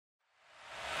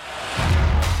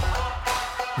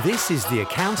This is the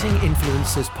Accounting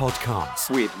Influencers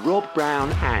Podcast with Rob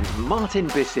Brown and Martin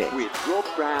Bissett.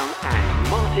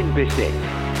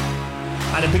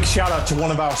 And a big shout out to one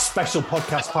of our special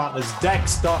podcast partners,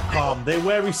 Dext.com. They're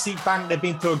where Receipt Bank. They've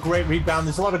been through a great rebound.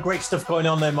 There's a lot of great stuff going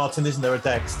on there, Martin, isn't there, at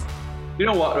Dext? You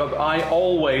know what, Rob? I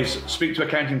always speak to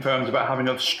accounting firms about having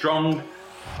a strong,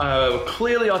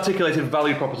 clearly articulated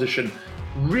value proposition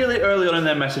really early on in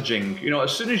their messaging. You know,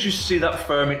 as soon as you see that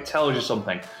firm, it tells you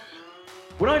something.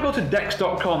 When I go to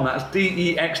Dext.com, that's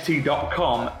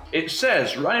Dext.com, it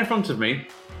says right in front of me,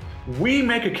 we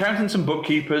make accountants and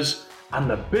bookkeepers and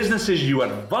the businesses you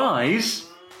advise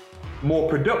more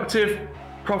productive,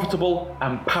 profitable,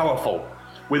 and powerful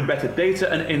with better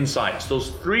data and insights.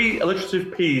 Those three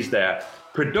alliterative P's there: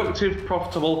 productive,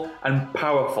 profitable, and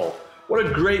powerful. What a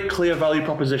great, clear value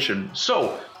proposition.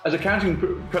 So, as accounting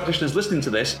practitioners listening to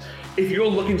this, if you're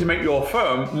looking to make your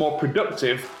firm more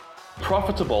productive,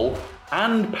 profitable,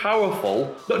 and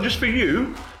powerful, not just for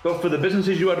you, but for the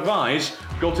businesses you advise,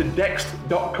 go to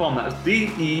Dext.com, that's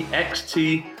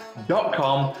Dext.com,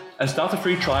 and start a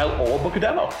free trial or book a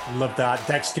demo. Love that.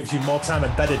 Dext gives you more time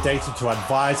and better data to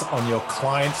advise on your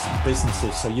clients'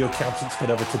 businesses. So you accountants, get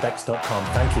over to Dext.com.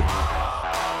 Thank you.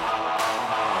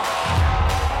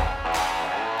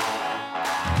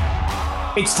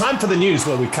 It's time for the news,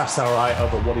 where we cast our eye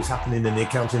over what is happening in the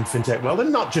accounting fintech world,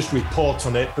 and not just report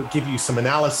on it, but give you some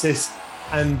analysis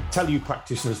and tell you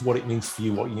practitioners what it means for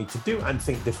you, what you need to do and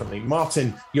think differently.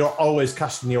 Martin, you're always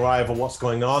casting your eye over what's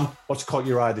going on. What's caught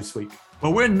your eye this week?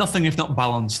 Well, we're nothing if not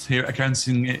balanced here at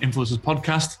Accounting Influencers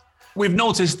Podcast. We've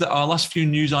noticed that our last few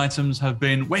news items have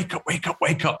been wake up, wake up,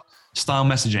 wake up style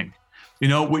messaging, you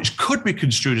know, which could be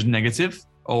construed as negative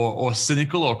or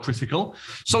cynical or critical.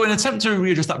 So in an attempt to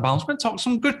readjust that balance, we're going to talk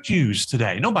some good news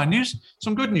today. No bad news,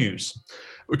 some good news.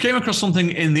 We came across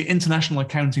something in the International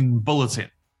Accounting Bulletin,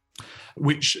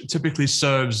 which typically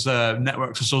serves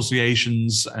networks,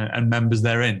 associations, and members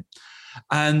therein.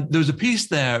 And there was a piece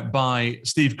there by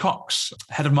Steve Cox,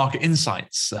 head of market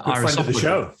insights. Good friend of the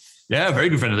show. Yeah, very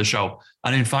good friend of the show.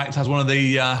 And in fact, has one of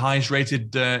the highest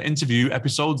rated interview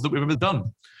episodes that we've ever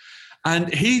done.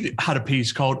 And he had a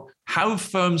piece called How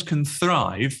Firms Can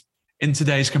Thrive in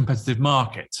Today's Competitive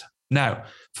Market. Now,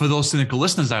 for those cynical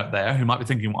listeners out there who might be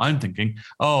thinking what I'm thinking,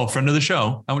 oh, friend of the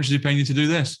show, how much is he paying you to do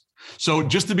this? So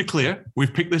just to be clear,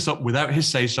 we've picked this up without his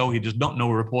say-so. He does not know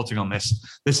we're reporting on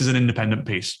this. This is an independent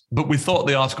piece, but we thought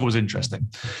the article was interesting.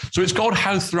 So it's called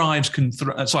How Firms Can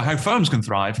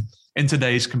Thrive in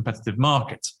Today's Competitive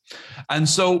Market. And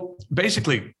so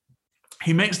basically,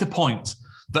 he makes the point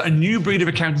that a new breed of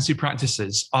accountancy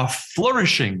practices are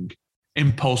flourishing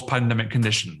in post-pandemic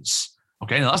conditions.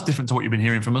 Okay, now that's different to what you've been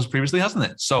hearing from us previously, hasn't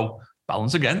it? So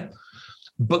balance again.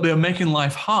 But they're making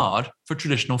life hard for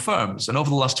traditional firms. And over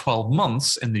the last 12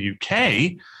 months in the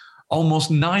UK, almost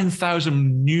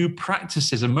 9,000 new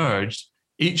practices emerged,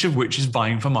 each of which is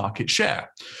vying for market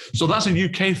share. So that's a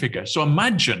UK figure. So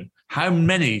imagine how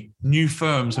many new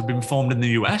firms have been formed in the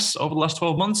US over the last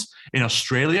 12 months, in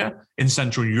Australia, in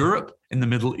Central Europe, in the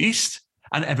Middle East,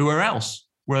 and everywhere else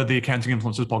where the Accounting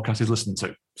Influencers Podcast is listened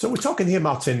to. So we're talking here,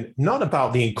 Martin, not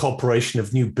about the incorporation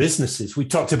of new businesses. We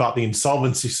talked about the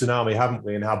insolvency tsunami, haven't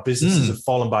we, and how businesses have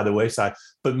fallen by the wayside,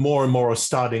 but more and more are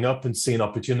starting up and seeing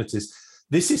opportunities.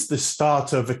 This is the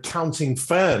start of accounting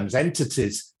firms,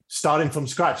 entities, starting from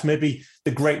scratch. Maybe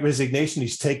the Great Resignation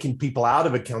is taking people out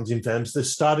of accounting firms. They're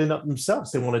starting up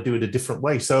themselves. They want to do it a different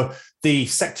way. So the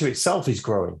sector itself is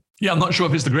growing. Yeah, I'm not sure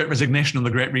if it's the Great Resignation or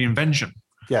the Great Reinvention.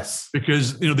 Yes.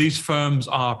 Because, you know, these firms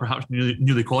are perhaps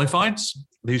newly qualified.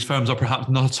 These firms are perhaps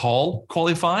not at all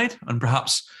qualified and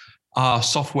perhaps are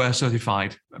software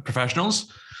certified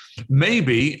professionals.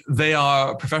 Maybe they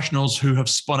are professionals who have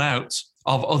spun out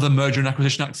of other merger and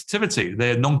acquisition activity.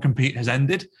 Their non-compete has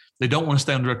ended. They don't want to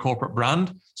stay under a corporate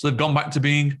brand. So they've gone back to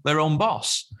being their own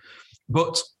boss.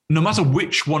 But no matter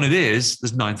which one it is,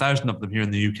 there's 9,000 of them here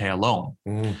in the UK alone.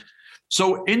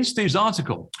 So in Steve's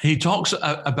article, he talks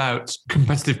about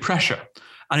competitive pressure.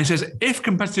 And he says, if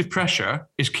competitive pressure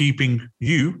is keeping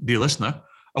you, dear listener,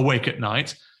 awake at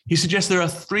night, he suggests there are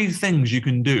three things you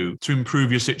can do to improve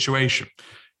your situation.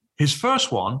 His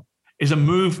first one is a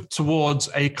move towards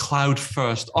a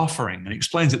cloud-first offering. And he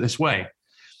explains it this way.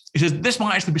 He says, this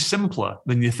might actually be simpler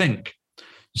than you think.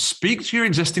 Speak to your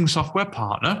existing software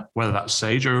partner, whether that's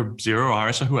Sage or Xero or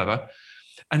Iris or whoever,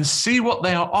 and see what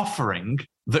they are offering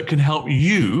that can help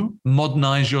you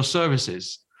modernize your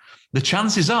services. The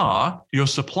chances are your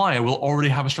supplier will already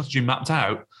have a strategy mapped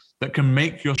out that can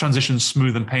make your transition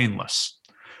smooth and painless.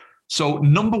 So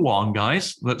number one,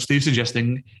 guys, that Steve's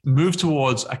suggesting, move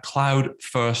towards a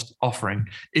cloud-first offering.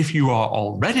 If you are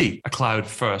already a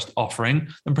cloud-first offering,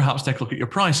 then perhaps take a look at your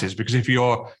prices, because if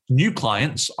your new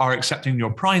clients are accepting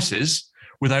your prices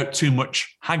without too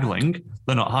much haggling,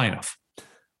 they're not high enough.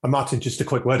 And Martin, just a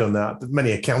quick word on that.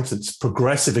 Many accountants,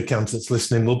 progressive accountants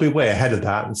listening will be way ahead of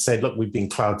that and say, look, we've been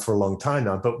cloud for a long time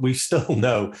now, but we still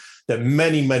know that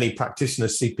many, many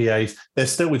practitioners, CPAs, they're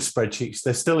still with spreadsheets.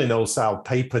 They're still in old style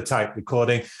paper type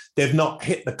recording. They've not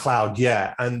hit the cloud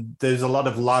yet. And there's a lot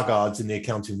of laggards in the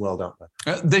accounting world out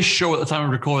there. This show at the time of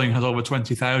recording has over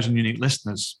 20,000 unique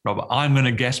listeners, Robert. I'm going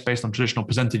to guess, based on traditional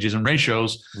percentages and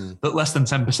ratios, that less than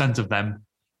 10% of them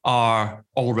are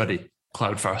already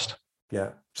cloud first.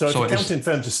 Yeah. So if accounting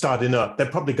firms are starting up, they're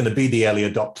probably going to be the early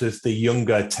adopters, the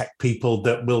younger tech people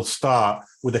that will start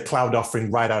with a cloud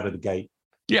offering right out of the gate.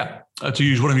 Yeah. To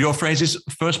use one of your phrases,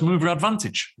 first mover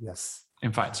advantage. Yes.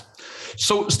 In fact.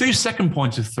 So Steve's second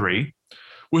point of 3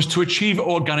 was to achieve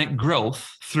organic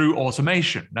growth through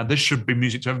automation. Now, this should be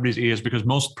music to everybody's ears, because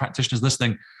most practitioners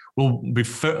listening will be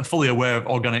fully aware of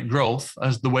organic growth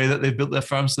as the way that they've built their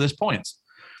firms to this point.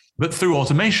 But through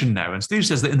automation now. And Steve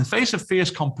says that in the face of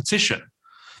fierce competition,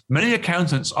 many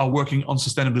accountants are working on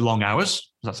sustainably long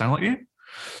hours. Does that sound like you?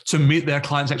 To meet their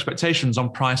clients' expectations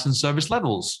on price and service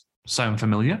levels. Sound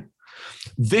familiar?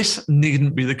 This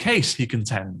needn't be the case, he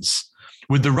contends.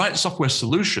 With the right software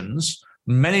solutions,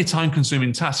 many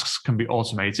time-consuming tasks can be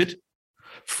automated,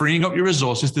 freeing up your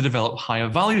resources to develop higher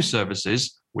value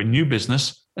services, win new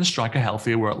business, and strike a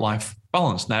healthier work-life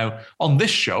balance. Now, on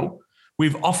this show,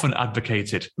 we've often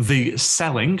advocated the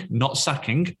selling, not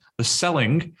sacking, the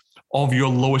selling of your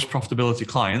lowest profitability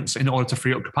clients in order to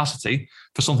free up capacity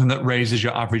for something that raises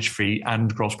your average fee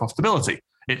and gross profitability.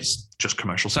 It's just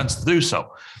commercial sense to do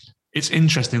so. It's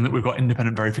interesting that we've got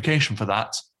independent verification for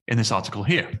that in this article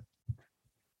here.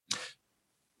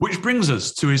 Which brings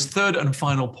us to his third and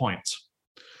final point.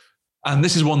 And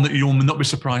this is one that you'll not be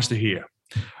surprised to hear.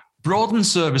 Broaden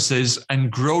services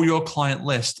and grow your client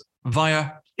list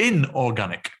via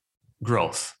inorganic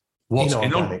growth. What's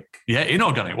inorganic?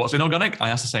 Inorganic. What's inorganic? I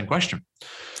asked the same question. So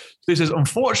he says,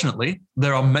 unfortunately,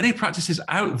 there are many practices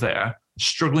out there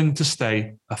struggling to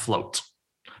stay afloat.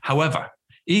 However,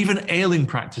 even ailing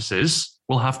practices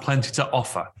will have plenty to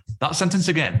offer. That sentence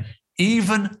again,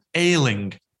 even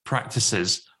ailing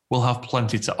practices will have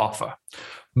plenty to offer.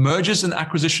 Mergers and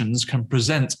acquisitions can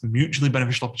present mutually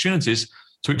beneficial opportunities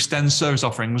to extend service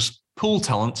offerings, pool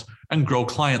talent, and grow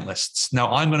client lists. Now,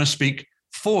 I'm going to speak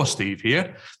for Steve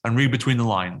here and read between the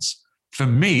lines. For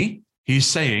me, he's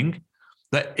saying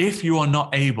that if you are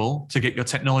not able to get your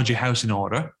technology house in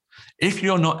order, if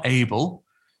you're not able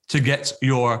to get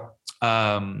your,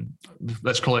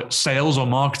 let's call it sales or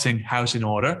marketing house in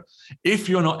order, if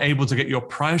you're not able to get your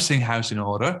pricing house in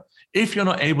order, if you're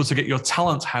not able to get your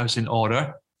talent house in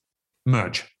order,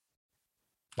 merge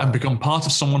and become part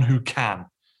of someone who can,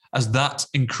 as that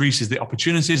increases the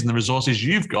opportunities and the resources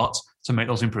you've got to make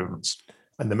those improvements.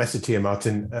 And the message here,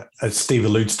 Martin, as Steve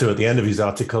alludes to at the end of his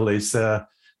article, is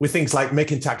with things like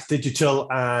Making Tax Digital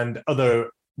and other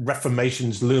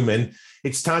reformations looming,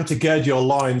 it's time to gird your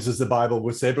loins, as the Bible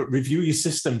would say, but review your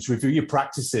systems, review your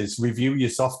practices, review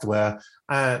your software,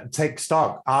 and take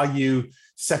stock. Are you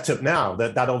set up now?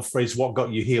 That old phrase, what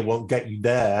got you here won't get you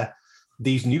there.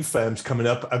 These new firms coming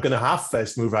up are going to have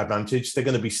first mover advantage. They're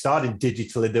going to be starting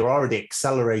digitally. They're already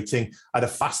accelerating at a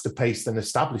faster pace than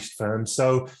established firms.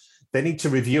 So they need to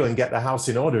review and get their house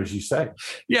in order, as you say.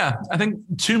 Yeah, I think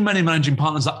too many managing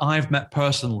partners that I've met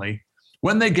personally,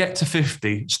 when they get to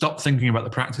 50, stop thinking about the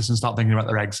practice and start thinking about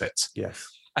their exit. Yes.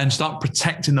 And start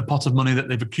protecting the pot of money that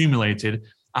they've accumulated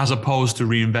as opposed to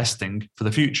reinvesting for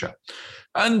the future.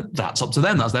 And that's up to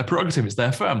them. That's their prerogative. It's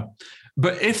their firm.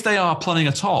 But if they are planning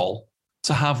at all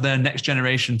to have their next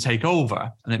generation take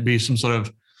over, and it be some sort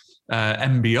of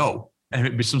MBO, and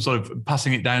it be some sort of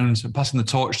passing it down, passing the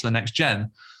torch to the next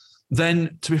gen,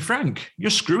 then to be frank, you're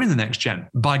screwing the next gen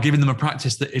by giving them a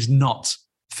practice that is not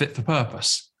fit for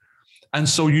purpose. And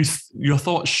so your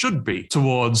thoughts should be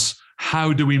towards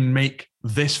how do we make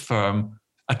this firm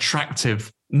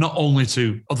attractive, not only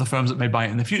to other firms that may buy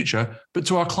it in the future, but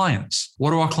to our clients.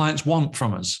 What do our clients want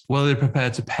from us? What are they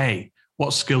prepared to pay?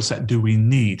 What skill set do we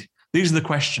need? These are the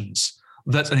questions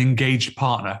that an engaged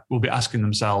partner will be asking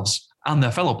themselves and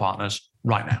their fellow partners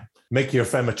right now. Make your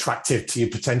firm attractive to your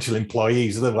potential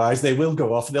employees. Otherwise, they will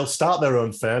go off, they'll start their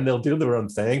own firm, they'll do their own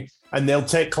thing, and they'll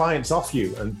take clients off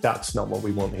you. And that's not what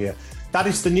we want here. That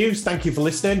is the news. Thank you for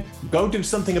listening. Go do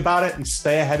something about it and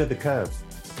stay ahead of the curve.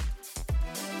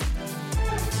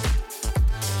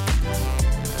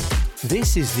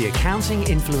 This is the Accounting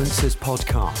Influencers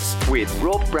Podcast with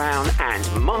Rob Brown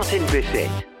and Martin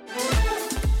Bissett.